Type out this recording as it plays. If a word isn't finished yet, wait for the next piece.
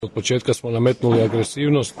Od početka smo nametnuli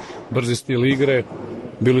agresivnost, brzi stil igre,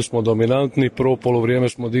 bili smo dominantni, prvo polovrijeme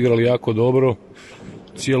smo odigrali jako dobro,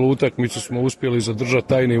 cijelu utakmicu smo uspjeli zadržati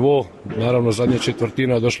taj nivo, naravno zadnja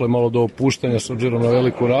četvrtina došla je malo do opuštanja s obzirom na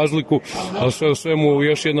veliku razliku, ali sve u svemu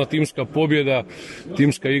još jedna timska pobjeda,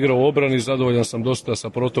 timska igra u obrani, zadovoljan sam dosta sa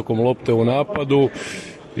protokom lopte u napadu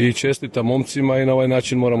i čestitam momcima i na ovaj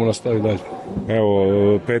način moramo nastaviti dalje. Evo,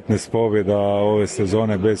 15 pobjeda ove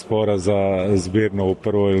sezone bez poraza zbirno u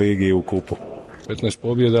prvoj ligi i u Kupu. 15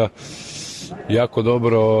 pobjeda, jako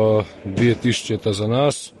dobro 2000 za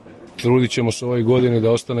nas. Trudit ćemo se ovoj godini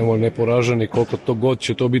da ostanemo neporaženi koliko to god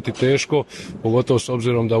će to biti teško, pogotovo s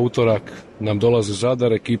obzirom da utorak nam dolazi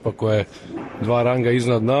Zadar, ekipa koja je 2 ranga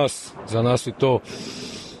iznad nas. Za nas je to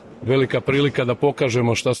velika prilika da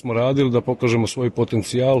pokažemo šta smo radili, da pokažemo svoj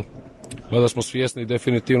potencijal. Mada smo svjesni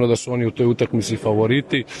definitivno da su oni u toj utakmici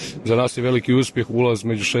favoriti. Za nas je veliki uspjeh ulaz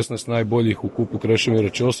među 16 najboljih u Kupu Krešimira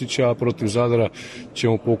Ćosića, a protiv Zadra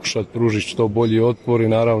ćemo pokušati pružiti što bolji otpor i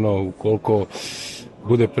naravno ukoliko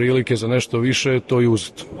bude prilike za nešto više, to i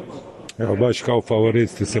uzeti. Evo, baš kao favorit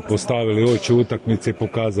ste se postavili uoči utakmice i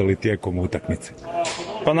pokazali tijekom utakmice.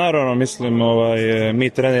 Pa naravno, mislim, mi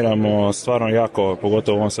treniramo stvarno jako,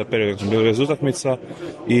 pogotovo u ovom sad periodu kad smo bili bez utakmica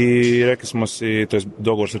i rekli smo si, to je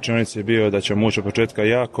dogovor sa čionici je bio da ćemo ući od početka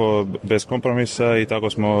jako, bez kompromisa i tako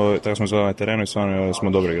smo izgledali na terenu i stvarno smo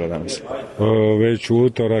dobro igrali danas. Već u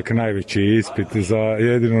utorak najveći ispit za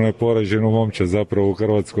jedinu neporaženu momčad zapravo u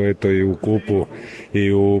Hrvatskoj, eto i u Kupu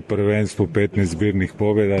i u prvenstvu 15 zbirnih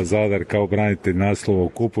pobjeda. Zadar kao branitelj naslova u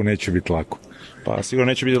Kupu neće biti lako. Pa sigurno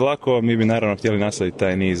neće biti lako, mi bi naravno htjeli nastaviti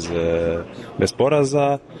taj niz bez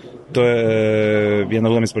poraza. To je jedna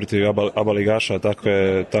utakmica protiv ABA ligaša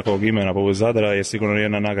takvog imena poput Zadra je sigurno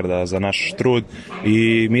jedna nagrada za naš trud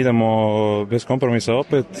i mi idemo bez kompromisa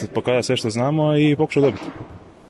opet, pokazati sve što znamo i pokušati dobiti.